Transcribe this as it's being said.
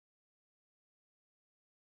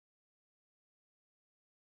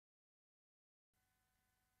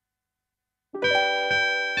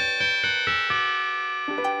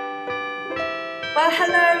Well,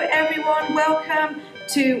 hello everyone, welcome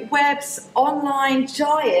to WEBS online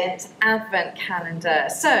giant advent calendar.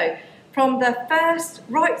 So from the 1st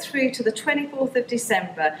right through to the 24th of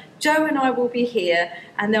December, Joe and I will be here,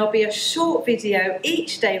 and there'll be a short video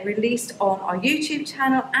each day released on our YouTube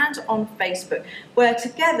channel and on Facebook, where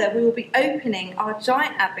together we will be opening our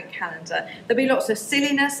giant advent calendar. There'll be lots of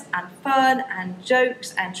silliness and fun and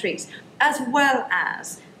jokes and treats, as well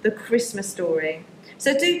as the Christmas story.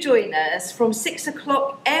 So do join us from 6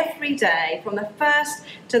 o'clock every day from the 1st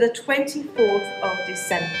to the 24th of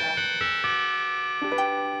December.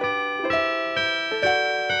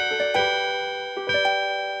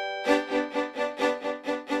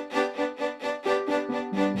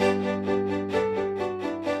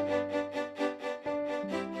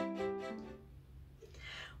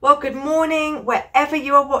 Well, good morning, wherever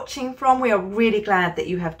you are watching from. We are really glad that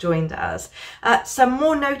you have joined us. Some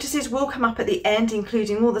more notices will come up at the end,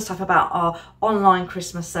 including all the stuff about our online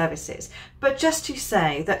Christmas services. But just to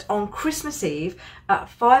say that on Christmas Eve at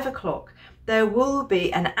 5 o'clock, there will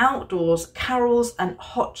be an outdoors carols and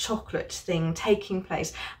hot chocolate thing taking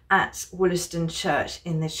place at Wollaston Church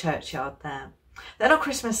in the churchyard there. Then on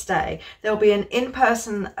Christmas Day, there will be an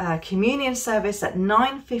in-person communion service at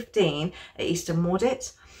 9:15 at Eastern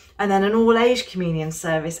Maudit, and then an all-age communion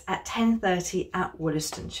service at 10:30 at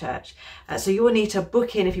Wollaston Church. So you will need to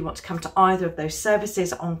book in if you want to come to either of those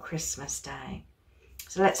services on Christmas Day.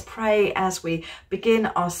 So let's pray as we begin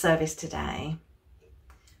our service today.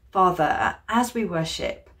 Father, as we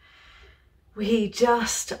worship, we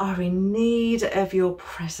just are in need of your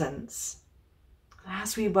presence.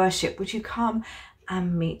 As we worship, would you come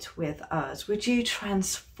and meet with us? Would you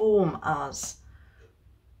transform us?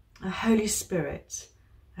 Holy Spirit,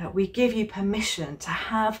 we give you permission to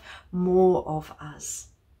have more of us.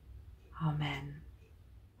 Amen.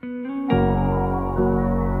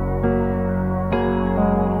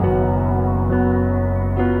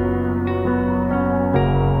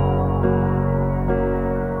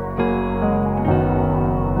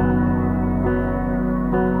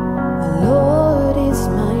 The Lord is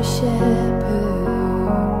my shepherd,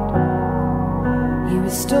 he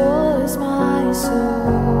restores my soul.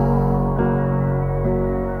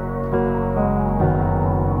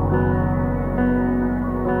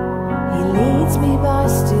 Me by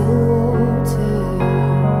still waters,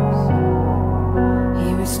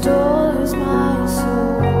 he restores my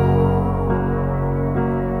soul.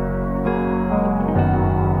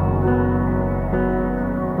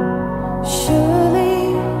 Surely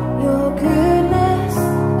your goodness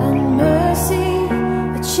and mercy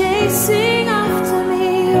are chasing after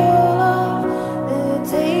me all of the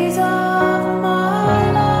days of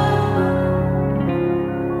my life.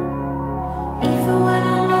 Even when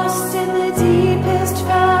I'm lost in the deepest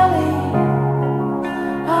valley,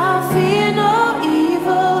 I fear no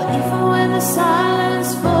evil. Even when the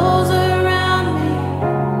silence falls around me,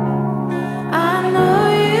 I know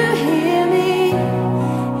you hear me.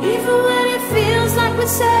 Even when it feels like we're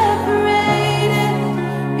separated,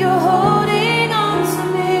 you're holding on to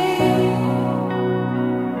me.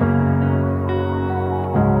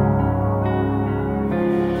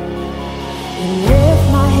 You lift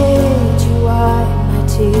my head, you wipe my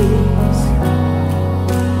tears,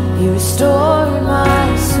 you restore my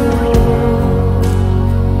soul.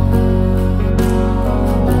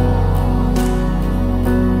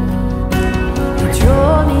 You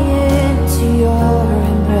draw me into your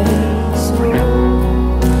embrace, oh,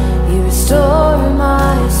 you restore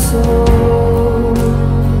my soul.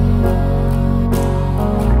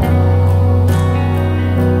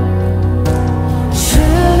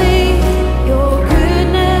 Surely your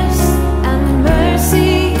goodness and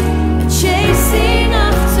mercy are chasing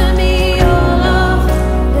after me all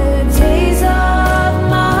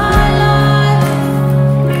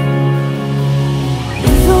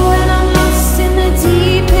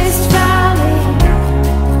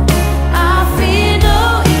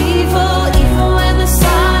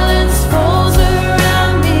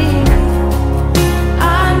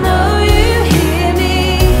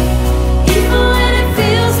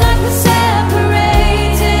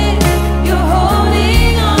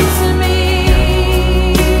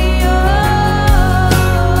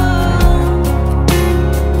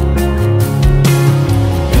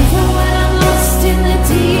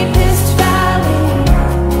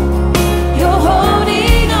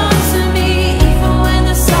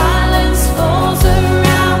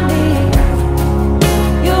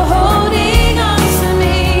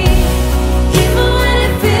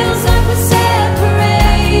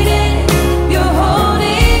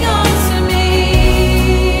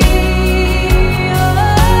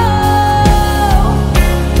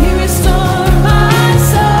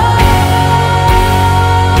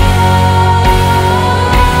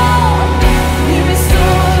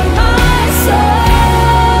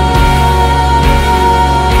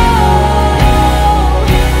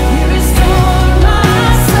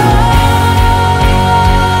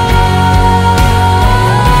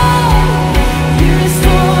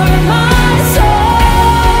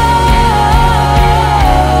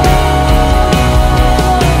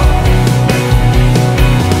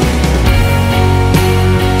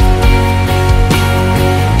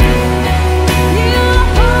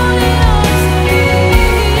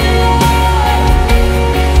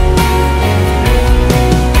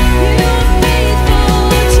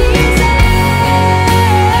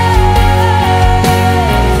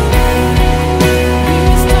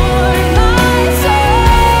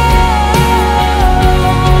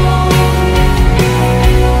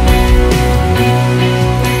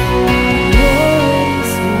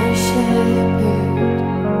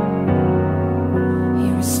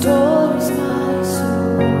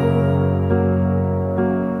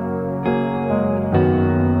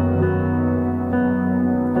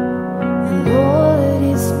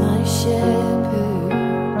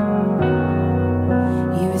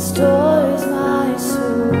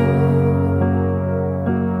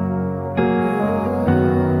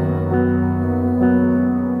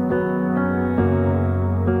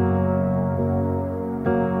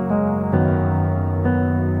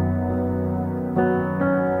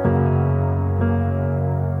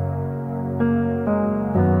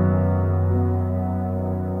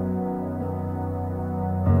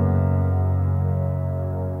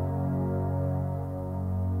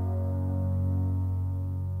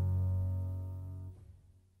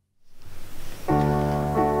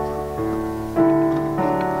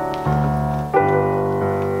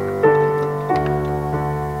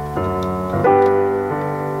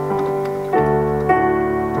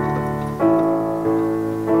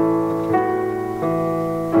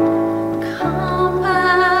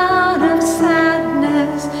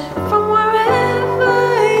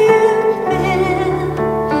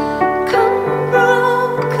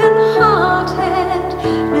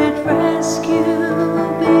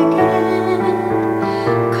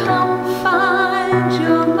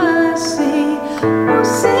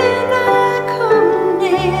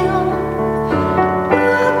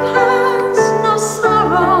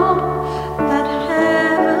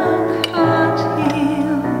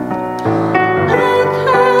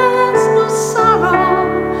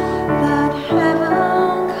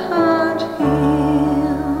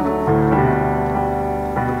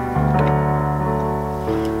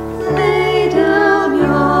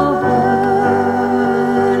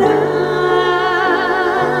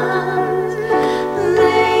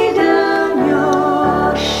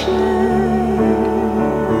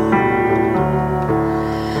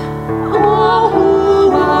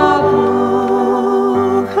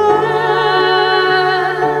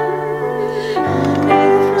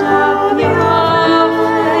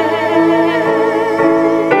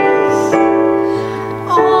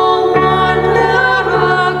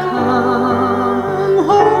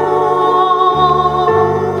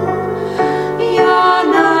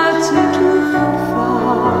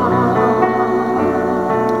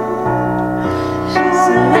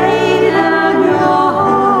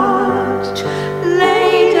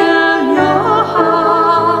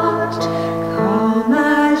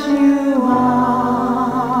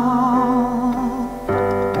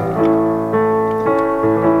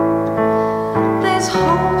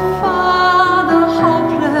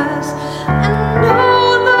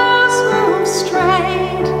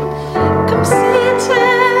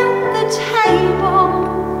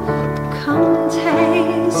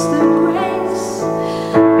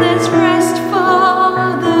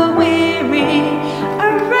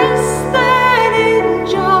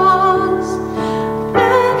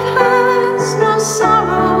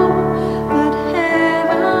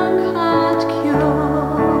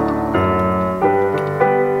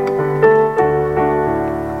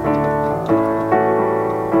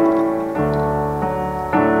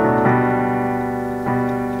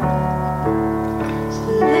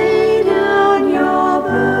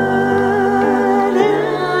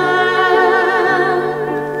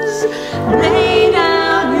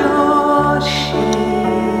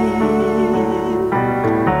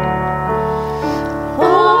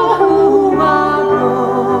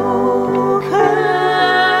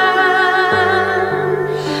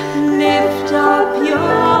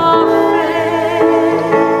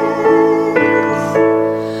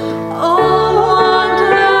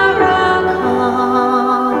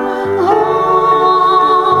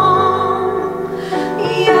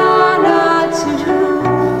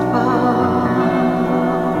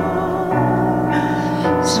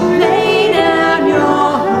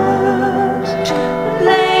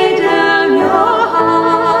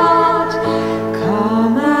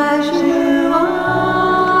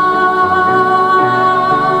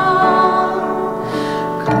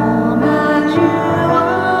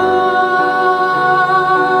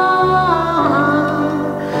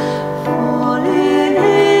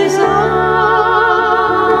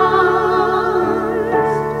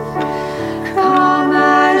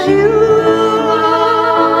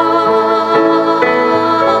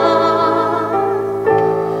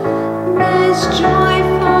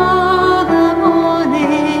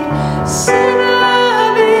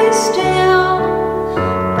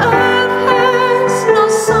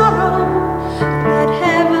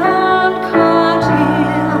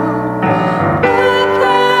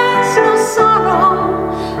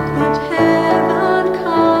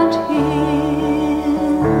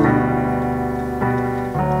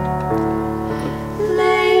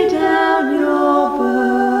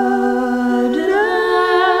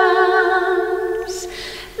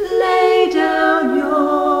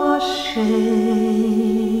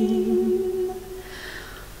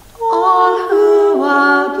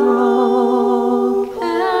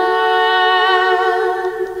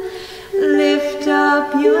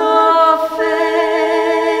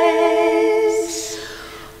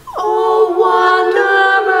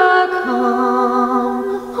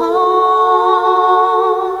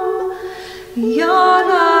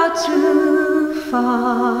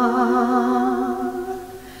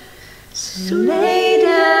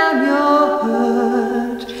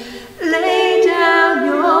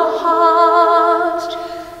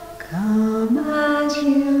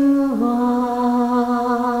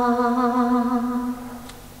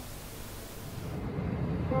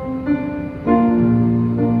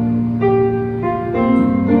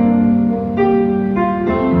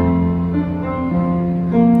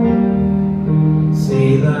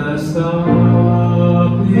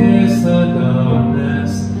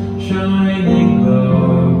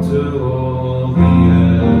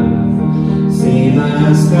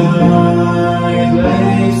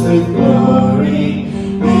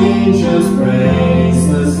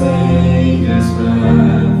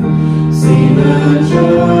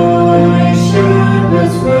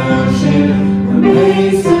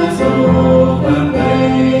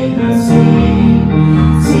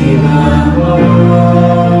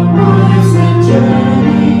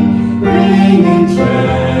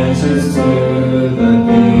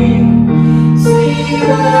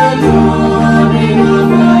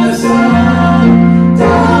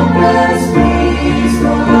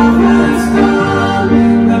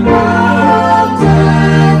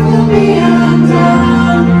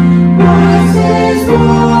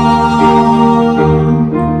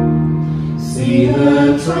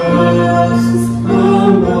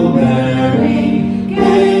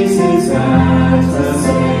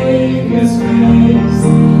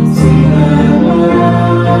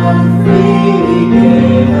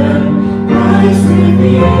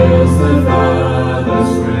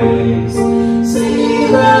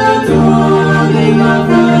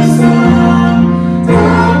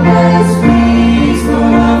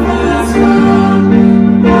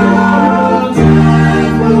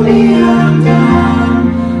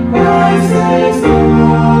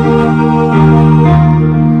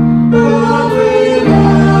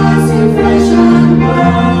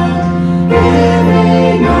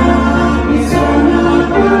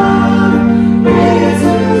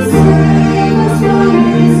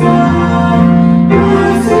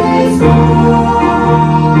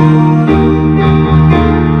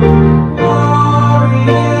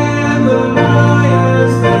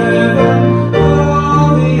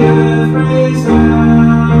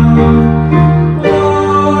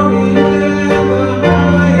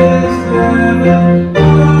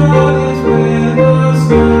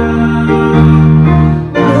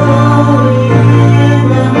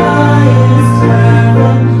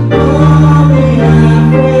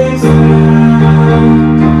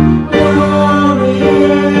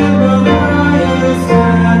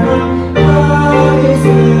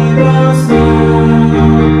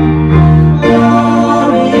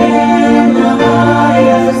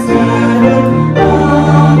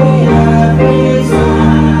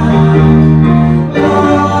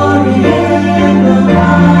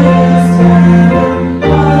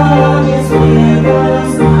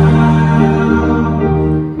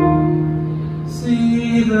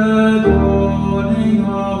the dawning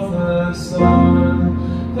of the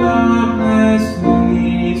sun, darkness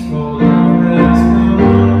flees, for love has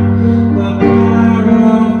come. The power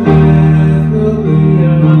of death will be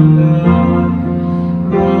undone.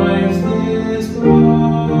 Christ is born.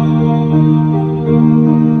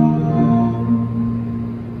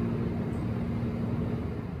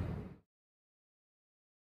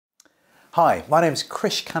 Hi, my name's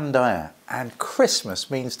Krish Kandaya, and Christmas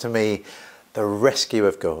means to me the rescue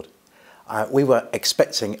of God. We were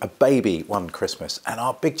expecting a baby one Christmas, and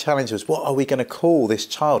our big challenge was, what are we going to call this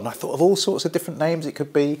child? And I thought of all sorts of different names it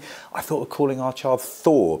could be. I thought of calling our child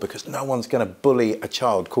Thor, because no one's going to bully a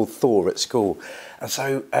child called Thor at school. And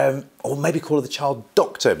so, or maybe call the child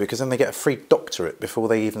Doctor, because then they get a free doctorate before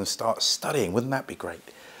they even start studying. Wouldn't that be great?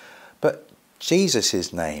 But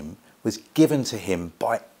Jesus' name was given to him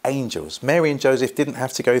by angels. Mary and Joseph didn't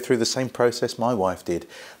have to go through the same process my wife did.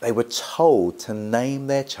 They were told to name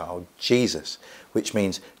their child Jesus, which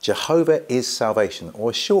means Jehovah is salvation, or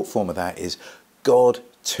a short form of that is God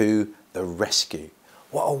to the rescue.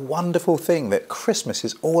 What a wonderful thing that Christmas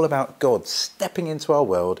is all about God stepping into our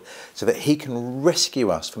world so that he can rescue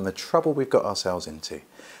us from the trouble we've got ourselves into.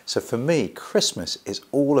 So for me, Christmas is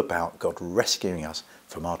all about God rescuing us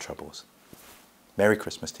from our troubles. Merry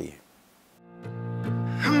Christmas to you.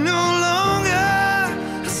 I'm no longer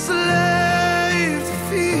a slave to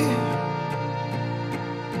fear.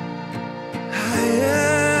 I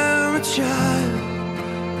am a child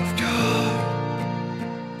of God.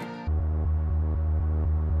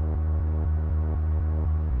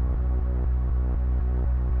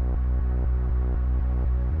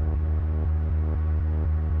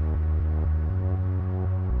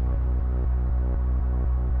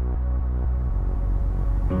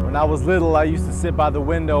 When I was little, I used to sit by the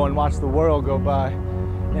window and watch the world go by.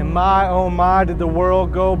 And my, oh my, did the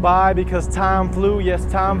world go by, because time flew, yes,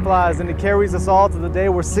 time flies, and it carries us all to the day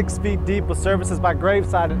we're 6 feet deep with services by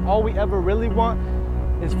graveside, and all we ever really want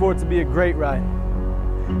is for it to be a great ride.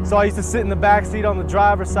 So I used to sit in the back seat on the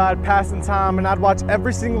driver's side, passing time, and I'd watch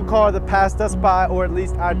every single car that passed us by, or at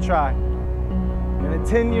least I'd try. And at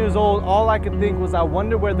 10 years old, all I could think was, I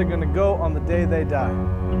wonder where they're gonna go on the day they die.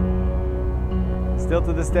 Still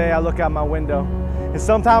to this day, I look out my window, and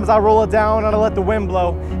sometimes I roll it down and I let the wind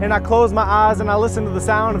blow, and I close my eyes and I listen to the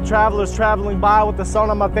sound of travelers traveling by with the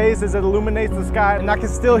sun on my face as it illuminates the sky, and I can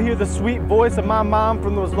still hear the sweet voice of my mom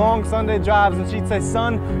from those long Sunday drives, and she'd say,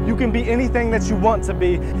 son, you can be anything that you want to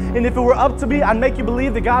be, and if it were up to me, I'd make you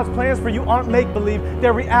believe that God's plans for you aren't make-believe,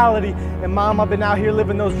 they're reality. And Mom, I've been out here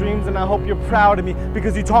living those dreams, and I hope you're proud of me,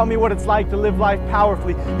 because you taught me what it's like to live life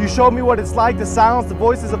powerfully. You showed me what it's like to silence the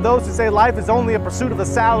voices of those who say life is only a pursuit of a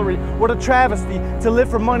salary. What a travesty. To live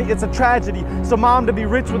for money, it's a tragedy. So Mom, to be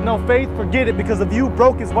rich with no faith, forget it, because of you,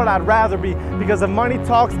 broke is what I'd rather be. Because if money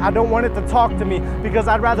talks, I don't want it to talk to me, because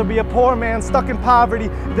I'd rather be a poor man stuck in poverty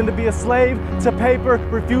than to be a slave to paper,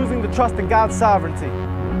 refusing to trust in God's sovereignty.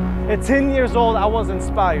 At 10 years old, I was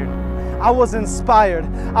inspired. I was inspired.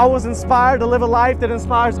 I was inspired to live a life that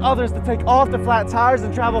inspires others to take off the flat tires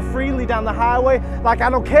and travel freely down the highway like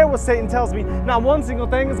I don't care what Satan tells me. Not one single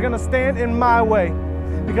thing is gonna stand in my way,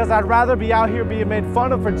 because I'd rather be out here being made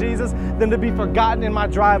fun of for Jesus than to be forgotten in my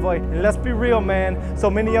driveway. And let's be real, man,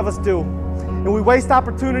 so many of us do. And we waste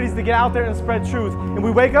opportunities to get out there and spread truth. And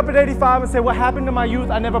we wake up at 85 and say, what happened to my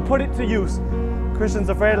youth? I never put it to use. Christians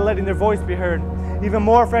are afraid of letting their voice be heard. Even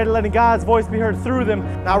more afraid of letting God's voice be heard through them.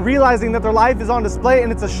 Now realizing that their life is on display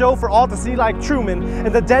and it's a show for all to see, like Truman,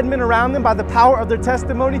 and the dead men around them by the power of their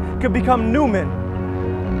testimony could become new men.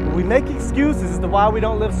 But we make excuses as to why we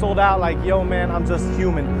don't live sold out, like, yo man, I'm just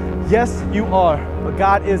human. Yes, you are, but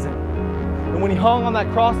God isn't. And when he hung on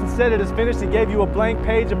that cross and said it is finished, he gave you a blank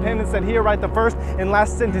page, a pen, and said, here, write the first and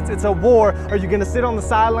last sentence. It's a war. Are you gonna sit on the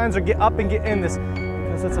sidelines or get up and get in this?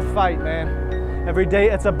 Because it's a fight, man. Every day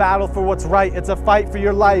it's a battle for what's right. It's a fight for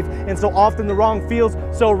your life. And so often the wrong feels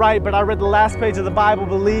so right. But I read the last page of the Bible.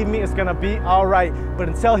 Believe me, it's gonna be all right. But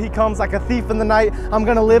until he comes like a thief in the night, I'm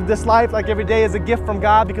gonna live this life like every day is a gift from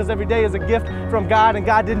God, because every day is a gift from God, and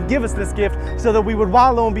God didn't give us this gift so that we would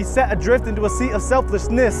wallow and be set adrift into a sea of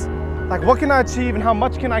selflessness. Like, what can I achieve and how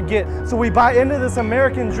much can I get? So we buy into this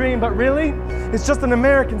American dream, but really, it's just an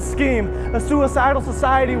American scheme. A suicidal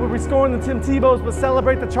society where we scorn the Tim Tebows but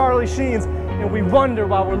celebrate the Charlie Sheens. And we wonder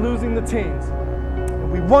why we're losing the teens.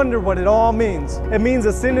 And we wonder what it all means. It means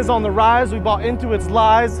that sin is on the rise. We bought into its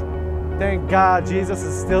lies. Thank God Jesus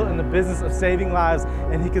is still in the business of saving lives,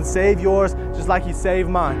 and he can save yours just like he saved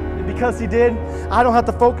mine. And because he did, I don't have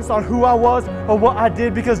to focus on who I was or what I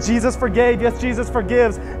did, because Jesus forgave. Yes, Jesus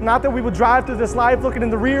forgives. Not that we would drive through this life looking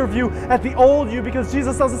in the rear view at the old you, because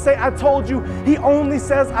Jesus doesn't say, I told you. He only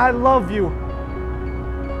says, I love you.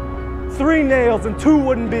 3 nails and 2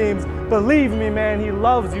 wooden beams. Believe me, man, he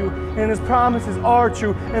loves you, and his promises are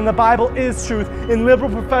true, and the Bible is truth, and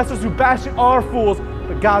liberal professors who bash it are fools,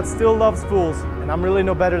 but God still loves fools, and I'm really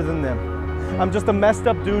no better than them. I'm just a messed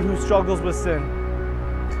up dude who struggles with sin.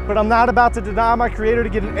 But I'm not about to deny my Creator to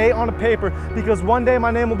get an A on a paper, because one day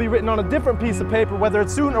my name will be written on a different piece of paper, whether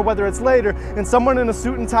it's soon or whether it's later, and someone in a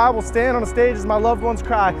suit and tie will stand on a stage as my loved ones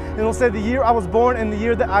cry, and they'll say the year I was born and the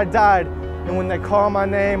year that I died. And when they call my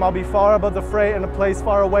name, I'll be far above the fray in a place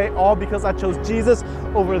far away, all because I chose Jesus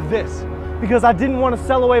over this. Because I didn't want to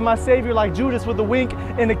sell away my Savior like Judas with a wink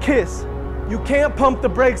and a kiss. You can't pump the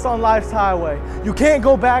brakes on life's highway. You can't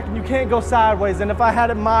go back and you can't go sideways. And if I had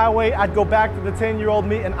it my way, I'd go back to the 10-year-old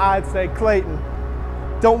me and I'd say, Clayton,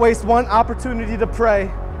 don't waste one opportunity to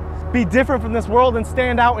pray. Be different from this world and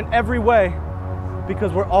stand out in every way.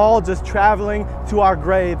 Because we're all just traveling to our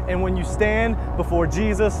grave. And when you stand before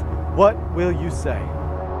Jesus, what will you say?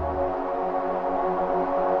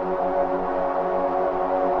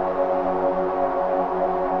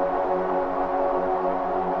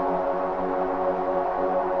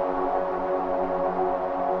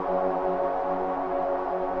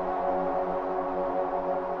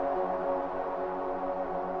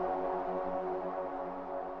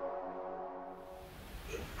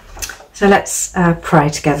 So let's pray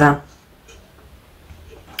together.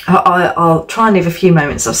 I'll try and leave a few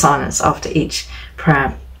moments of silence after each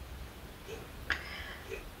prayer.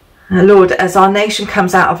 Lord, as our nation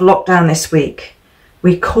comes out of lockdown this week,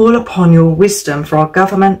 we call upon your wisdom for our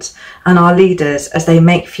government and our leaders as they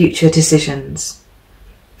make future decisions.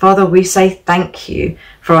 Father, we say thank you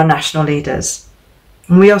for our national leaders,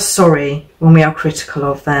 and we are sorry when we are critical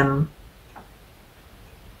of them.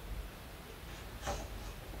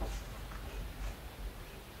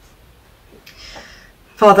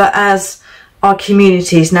 Father, as our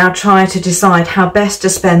communities now try to decide how best to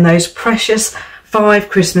spend those precious 5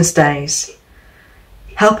 Christmas days,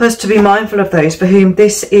 help us to be mindful of those for whom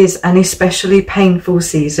this is an especially painful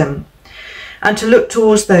season, and to look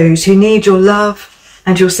towards those who need your love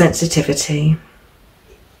and your sensitivity.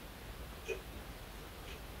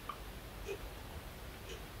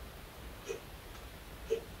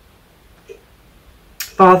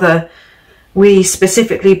 Father, we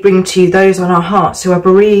specifically bring to you those on our hearts who are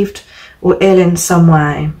bereaved or ill in some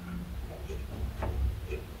way.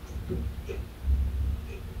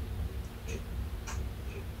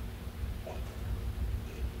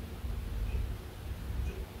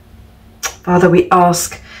 Father, we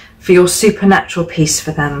ask for your supernatural peace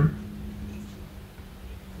for them.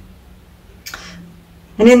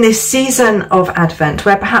 And in this season of Advent,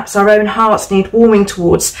 where perhaps our own hearts need warming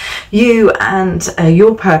towards you and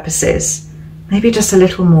your purposes, maybe just a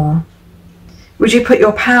little more, would you put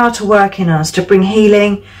your power to work in us to bring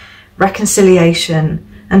healing, reconciliation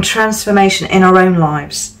and transformation in our own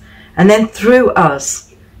lives, and then through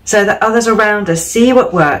us, so that others around us see you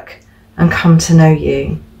at work and come to know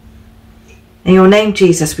you. In your name,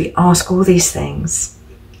 Jesus, we ask all these things.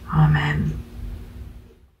 Amen.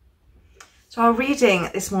 So our reading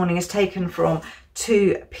this morning is taken from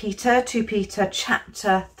 2 Peter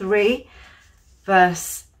chapter 3,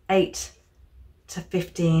 verse 8 to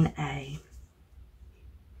 15a.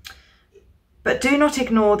 But do not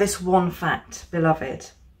ignore this one fact,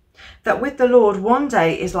 beloved, that with the Lord 1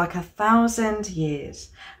 day is like 1,000 years,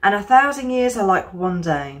 and 1,000 years are like 1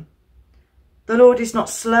 day. The Lord is not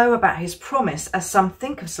slow about his promise, as some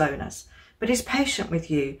think of slowness, but is patient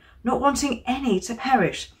with you, not wanting any to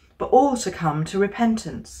perish, but all to come to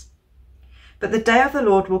repentance. But the day of the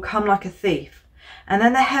Lord will come like a thief, and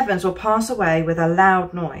then the heavens will pass away with a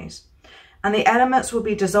loud noise, and the elements will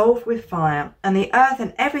be dissolved with fire, and the earth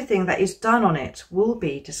and everything that is done on it will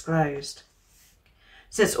be disclosed.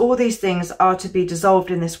 Since all these things are to be dissolved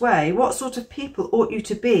in this way, what sort of people ought you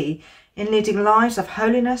to be in leading lives of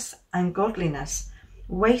holiness and godliness,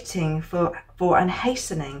 waiting for and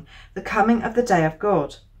hastening the coming of the day of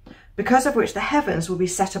God, because of which the heavens will be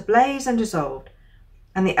set ablaze and dissolved,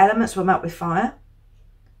 and the elements will melt with fire?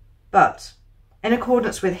 But, in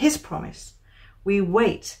accordance with his promise, we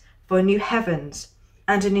wait for new heavens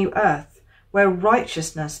and a new earth, where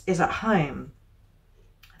righteousness is at home.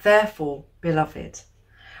 Therefore, beloved,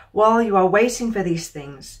 while you are waiting for these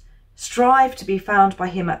things, strive to be found by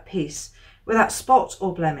him at peace, without spot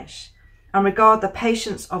or blemish, and regard the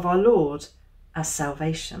patience of our Lord as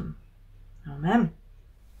salvation. Amen.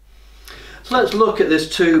 So let's look at this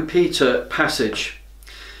 2 Peter passage.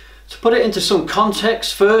 To put it into some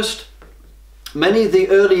context first, many of the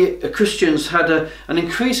early Christians had an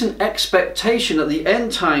increasing expectation that the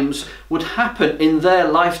end times would happen in their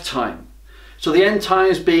lifetime. So the end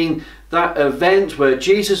times being that event where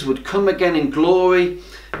Jesus would come again in glory,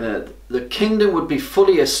 the kingdom would be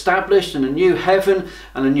fully established in a new heaven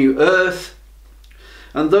and a new earth,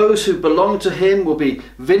 and those who belong to him will be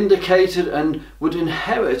vindicated and would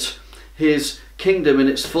inherit his kingdom in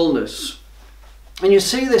its fullness. And you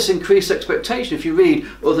see this increased expectation if you read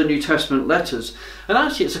other New Testament letters. And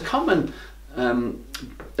actually it's a common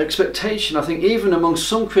expectation, I think, even among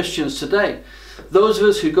some Christians today. Those of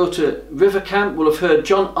us who go to River Camp will have heard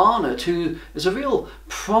John Arnott, who is a real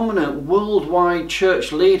prominent worldwide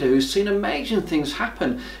church leader who's seen amazing things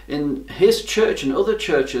happen in his church and other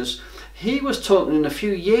churches. He was talking a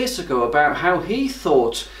few years ago about how he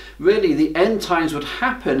thought really the end times would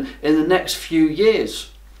happen in the next few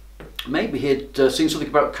years. Maybe he'd seen something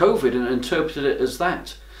about COVID and interpreted it as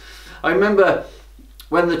that. I remember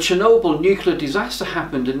when the Chernobyl nuclear disaster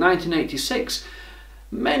happened in 1986,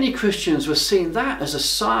 many Christians were seeing that as a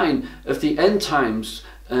sign of the end times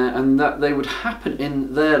and that they would happen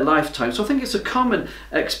in their lifetime. So I think it's a common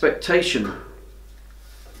expectation.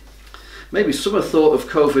 Maybe some have thought of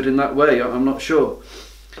COVID in that way, I'm not sure.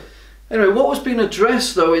 Anyway, what was being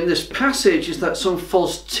addressed though in this passage is that some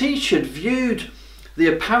false teacher viewed the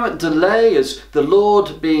apparent delay as the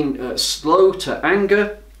Lord being slow to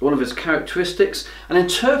anger, one of his characteristics, and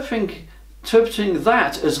interpreting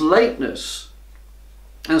that as lateness.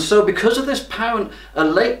 And so because of this apparent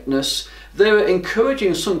lateness, they were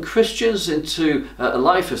encouraging some Christians into a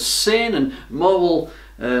life of sin and moral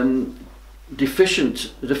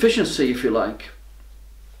deficiency, if you like.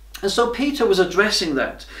 And so Peter was addressing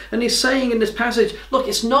that, and he's saying in this passage, look,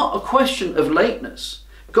 it's not a question of lateness.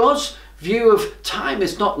 God's view of time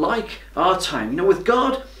is not like our time. You know, with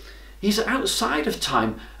God, he's outside of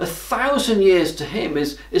time. 1,000 years to him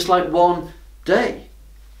is like one day.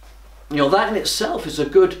 You know, that in itself is a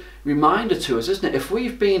good reminder to us, isn't it? If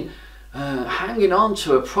we've been hanging on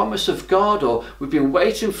to a promise of God, or we've been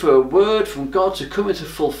waiting for a word from God to come into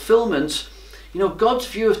fulfillment, you know, God's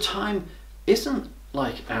view of time isn't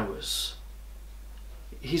like ours.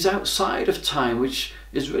 He's outside of time, which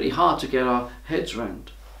is really hard to get our heads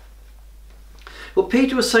around. Well,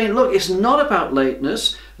 Peter was saying, look, it's not about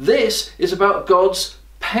lateness. This is about God's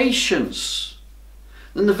patience.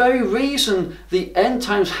 And the very reason the end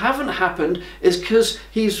times haven't happened is because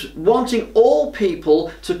he's wanting all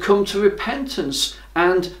people to come to repentance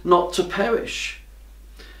and not to perish.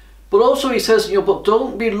 But also he says, you know, but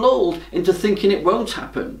don't be lulled into thinking it won't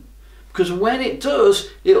happen. Because when it does,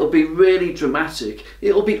 it'll be really dramatic.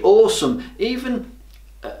 It'll be awesome. Even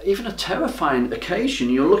a terrifying occasion.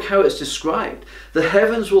 You know, look how it's described. The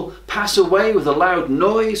heavens will pass away with a loud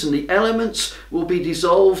noise, and the elements will be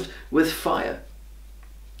dissolved with fire.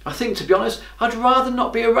 I think, to be honest, I'd rather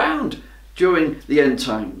not be around during the end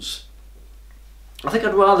times. I think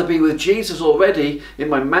I'd rather be with Jesus already in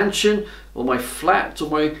my mansion or my flat or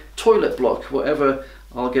my toilet block, whatever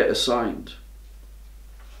I'll get assigned.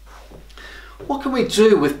 What can we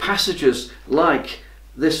do with passages like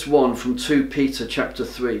this one from 2 Peter chapter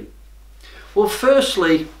 3? Well,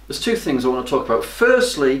 firstly, there's two things I want to talk about.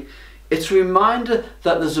 Firstly, it's a reminder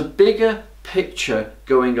that there's a bigger picture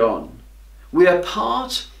going on. We are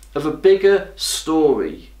part of a bigger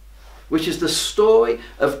story, which is the story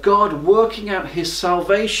of God working out his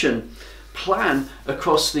salvation plan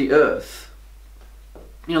across the earth.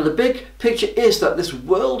 You know, the big picture is that this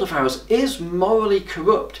world of ours is morally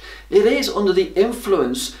corrupt. It is under the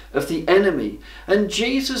influence of the enemy. And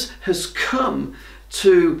Jesus has come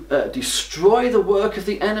to destroy the work of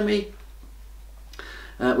the enemy,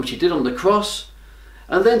 which he did on the cross,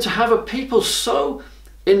 and then to have a people so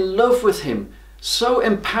in love with him, so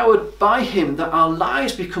empowered by him, that our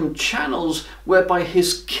lives become channels whereby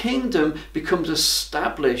his kingdom becomes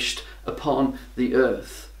established upon the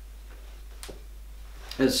earth.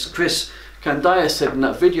 As Chris Kandiah said in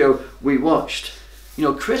that video we watched, you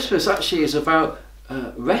know, Christmas actually is about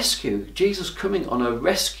rescue. Jesus coming on a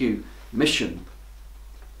rescue mission.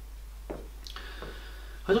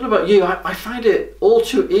 I don't know about you, I find it all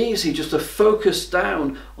too easy just to focus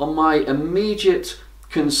down on my immediate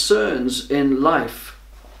concerns in life.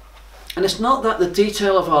 And it's not that the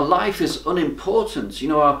detail of our life is unimportant. You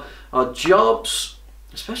know, our jobs,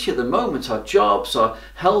 especially at the moment, our jobs, our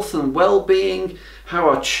health and well-being, how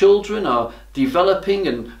our children are developing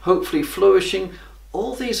and hopefully flourishing,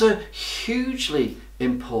 all these are hugely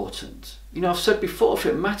important. You know, I've said before, if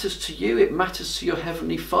it matters to you, it matters to your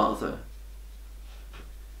Heavenly Father.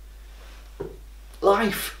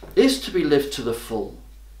 life is to be lived to the full.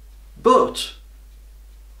 But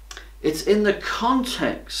it's in the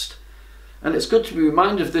context, and it's good to be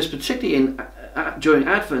reminded of this, particularly during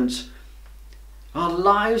Advent. Our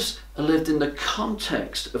lives are lived in the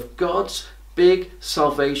context of God's big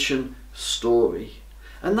salvation story.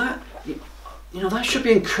 And that, that should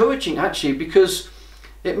be encouraging, actually, because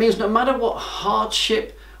it means no matter what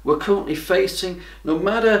hardship we're currently facing, no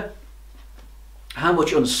matter how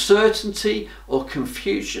much uncertainty or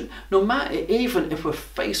confusion, no matter even if we're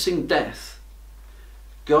facing death,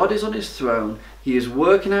 God is on his throne. He is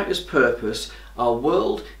working out his purpose. Our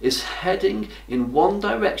world is heading in one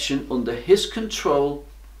direction under his control,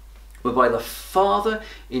 whereby the Father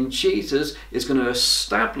in Jesus is going to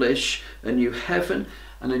establish a new heaven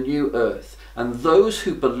and a new earth. And those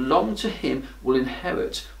who belong to him will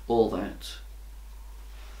inherit all that.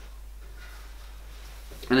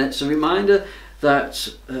 And it's a reminder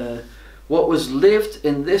that what was lived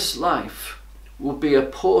in this life will be a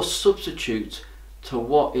poor substitute to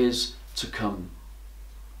what is to come.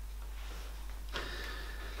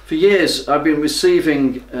 For years I've been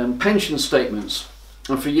receiving pension statements,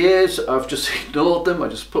 and for years I've just ignored them. I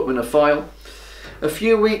just put them in a file. A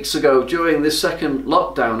few weeks ago, during this second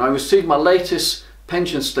lockdown, I received my latest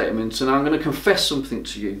pension statement, and I'm going to confess something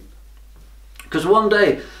to you. Because one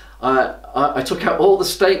day I took out all the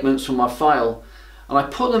statements from my file and I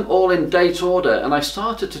put them all in date order, and I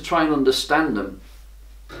started to try and understand them.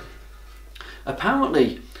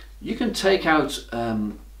 Apparently, you can take out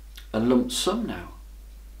a lump sum now.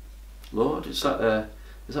 Lord, is that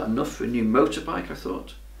enough for a new motorbike, I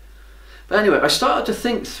thought. But anyway, I started to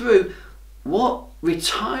think through what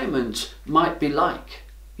retirement might be like.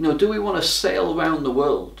 Do we want to sail around the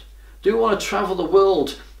world? Do we want to travel the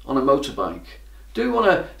world on a motorbike? Do we want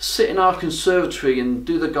to sit in our conservatory and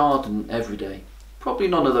do the garden every day? Probably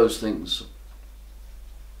none of those things.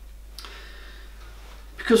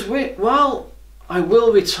 Because while I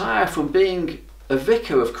will retire from being a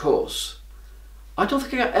vicar, of course, I don't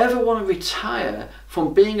think I ever want to retire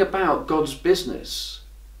from being about God's business.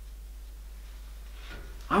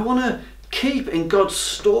 I want to keep in God's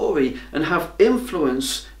story and have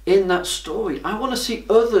influence in that story. I want to see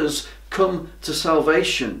others come to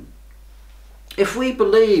salvation. If we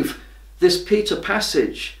believe this Peter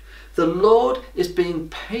passage, the Lord is being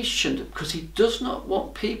patient because he does not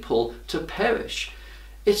want people to perish.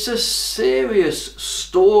 It's a serious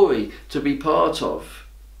story to be part of.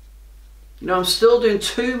 I'm still doing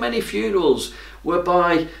too many funerals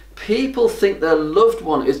whereby people think their loved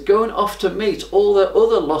one is going off to meet all their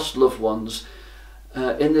other lost loved ones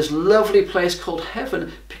in this lovely place called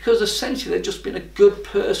heaven, because essentially they've just been a good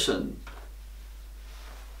person.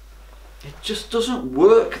 It just doesn't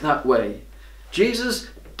work that way. Jesus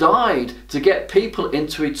died to get people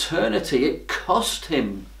into eternity. It cost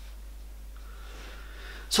him.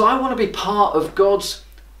 So I want to be part of God's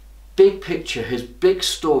big picture, his big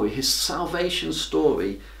story, his salvation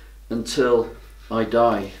story, until I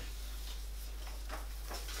die.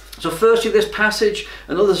 So firstly, this passage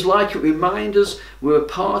and others like it remind us we're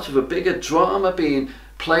part of a bigger drama being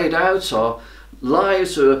played out. Our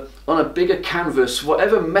lives are on a bigger canvas.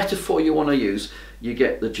 Whatever metaphor you want to use, you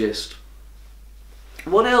get the gist.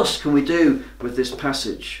 What else can we do with this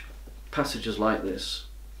passage? Passages like this.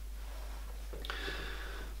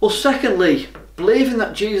 Well, secondly, believing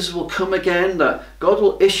that Jesus will come again, that God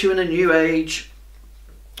will issue in a new age,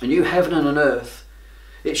 a new heaven and an earth,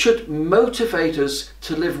 it should motivate us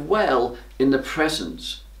to live well in the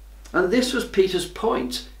present. And this was Peter's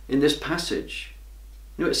point in this passage.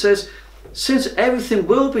 It says, since everything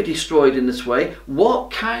will be destroyed in this way, what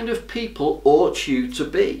kind of people ought you to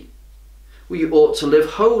be? Well, you ought to live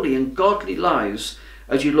holy and godly lives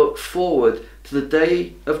as you look forward to the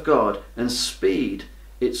day of God and speed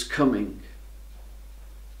its coming.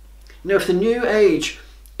 If the new age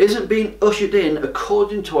isn't being ushered in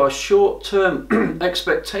according to our short-term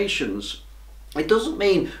expectations, it doesn't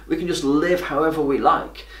mean we can just live however we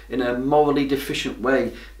like, in a morally deficient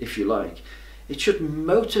way, if you like. It should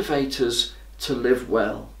motivate us to live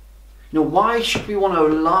well. Why should we want to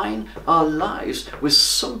align our lives with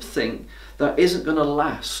something that isn't going to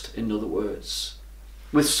last, in other words?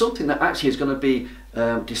 With something that actually is going to be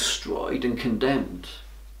destroyed and condemned?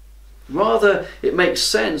 Rather, it makes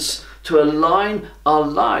sense to align our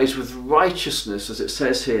lives with righteousness, as it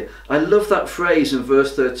says here. I love that phrase in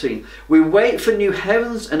verse 13. We wait for new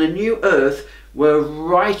heavens and a new earth where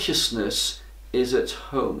righteousness is at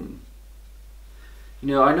home.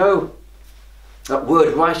 I know that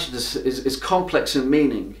word righteousness is complex in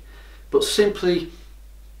meaning, but simply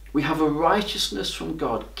we have a righteousness from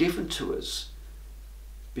God given to us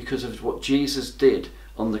because of what Jesus did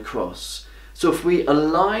on the cross. So if we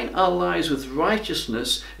align our lives with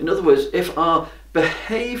righteousness, in other words, if our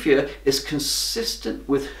behaviour is consistent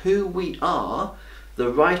with who we are, the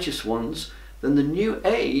righteous ones, then the new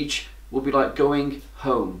age will be like going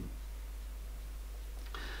home.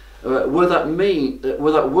 Where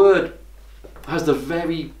that word has the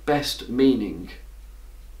very best meaning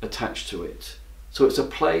attached to it. So it's a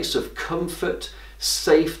place of comfort,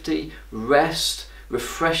 safety, rest,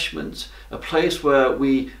 refreshment, a place where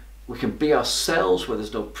we can be ourselves, where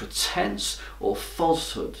there's no pretense or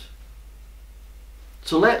falsehood.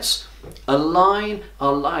 So let's align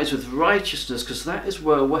our lives with righteousness, because that is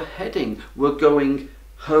where we're heading. We're going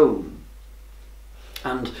home.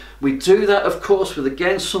 And we do that, of course, with,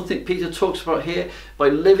 again, something Peter talks about here, by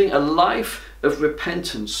living a life of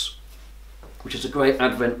repentance, which is a great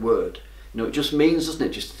Advent word. You know, it just means, doesn't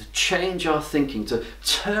it, just to change our thinking, to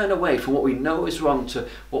turn away from what we know is wrong to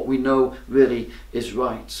what we know really is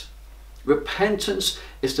right. Repentance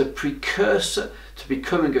is the precursor to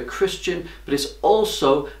becoming a Christian, but it's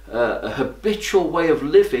also a habitual way of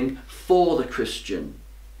living for the Christian.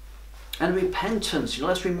 And repentance, you know,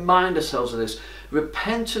 let's remind ourselves of this.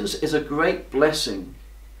 Repentance is a great blessing.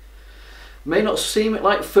 May not seem it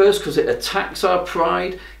like first, because it attacks our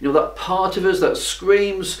pride. You know, that part of us that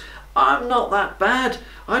screams, I'm not that bad.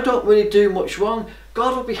 I don't really do much wrong.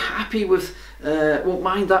 God will be happy with, won't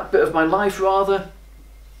mind that bit of my life rather.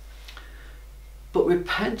 But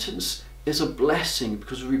repentance is a blessing,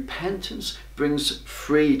 because repentance brings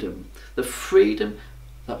freedom. The freedom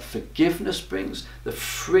that forgiveness brings, the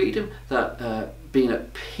freedom that being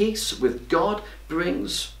at peace with God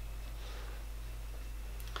brings.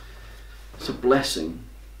 It's a blessing.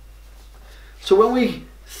 So when we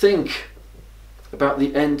think about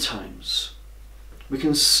the end times, we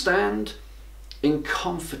can stand in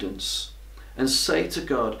confidence and say to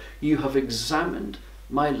God, you have examined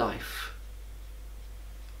my life.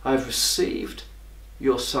 I have received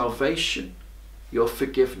your salvation, your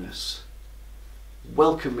forgiveness.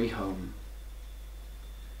 Welcome me home.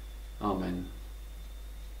 Amen.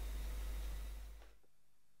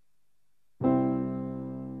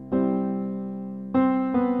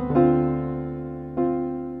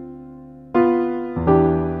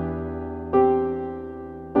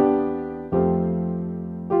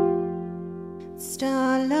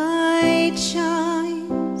 Starlight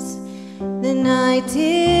shines, the night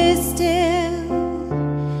is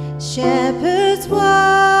still, shepherds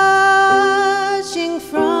watching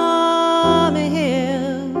from a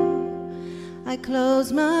hill. I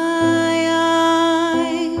close my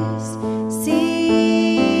eyes,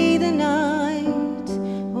 see the night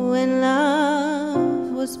when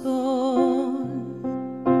love was born.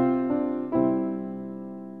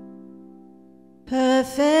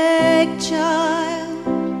 Perfect child,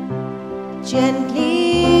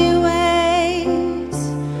 gently waits,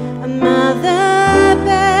 a mother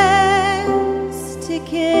bends to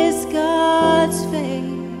kiss God's face.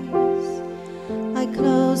 I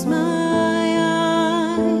close my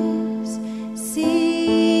eyes,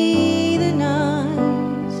 see the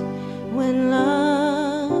night when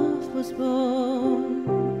love was born.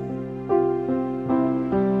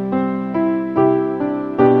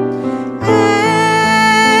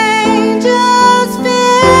 Angels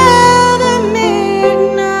fill the mirror.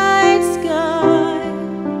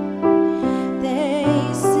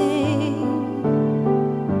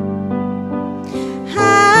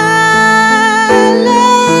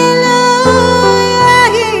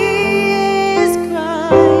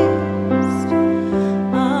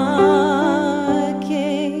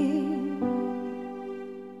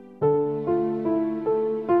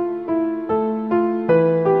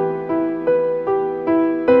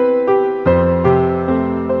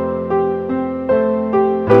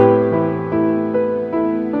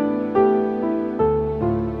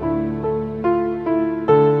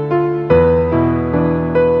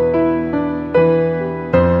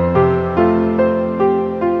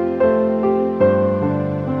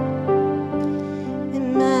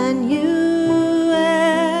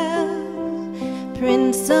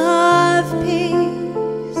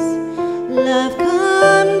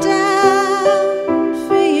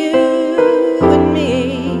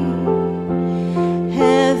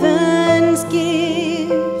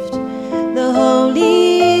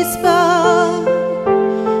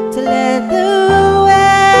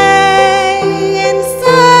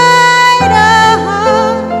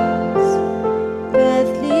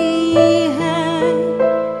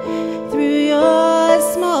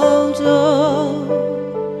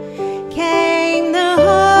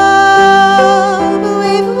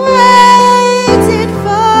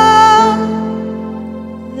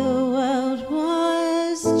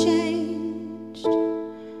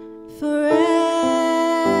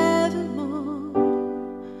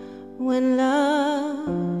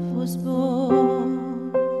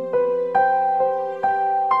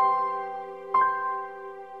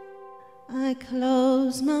 I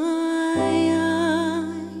close my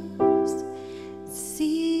eyes,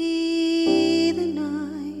 see the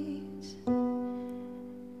night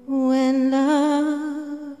when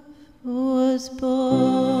love was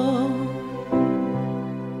born.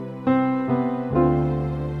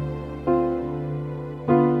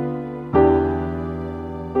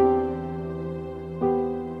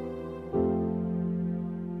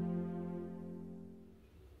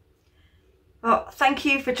 Well, thank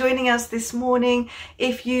you for joining us this morning.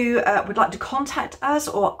 If you would like to contact us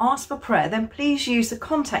or ask for prayer, then please use the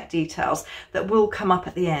contact details that will come up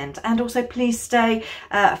at the end. And also please stay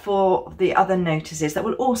for the other notices that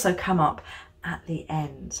will also come up at the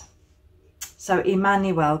end. So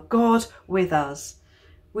Emmanuel, God with us,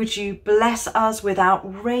 would you bless us with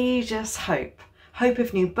outrageous hope, hope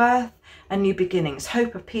of new birth and new beginnings,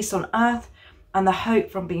 hope of peace on earth and the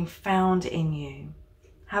hope from being found in you.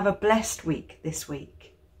 Have a blessed week this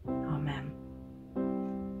week. Amen.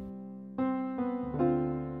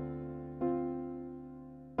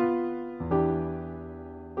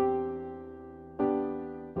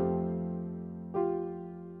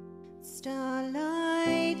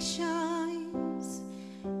 Starlight shines,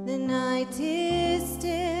 the night is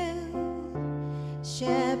still,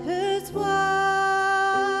 shepherds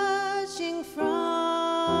watching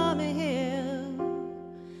from a hill.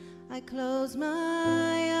 I close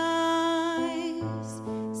my eyes,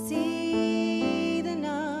 see the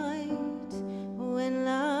night when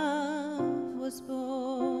love was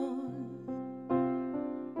born.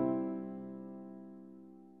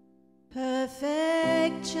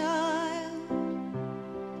 Perfect child,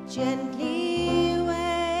 gently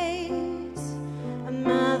waits, a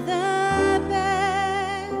mother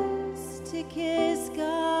bends to kiss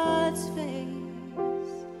God's face.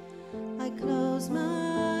 I close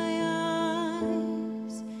my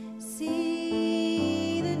eyes,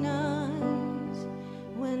 see the night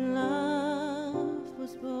when love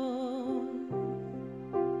was born.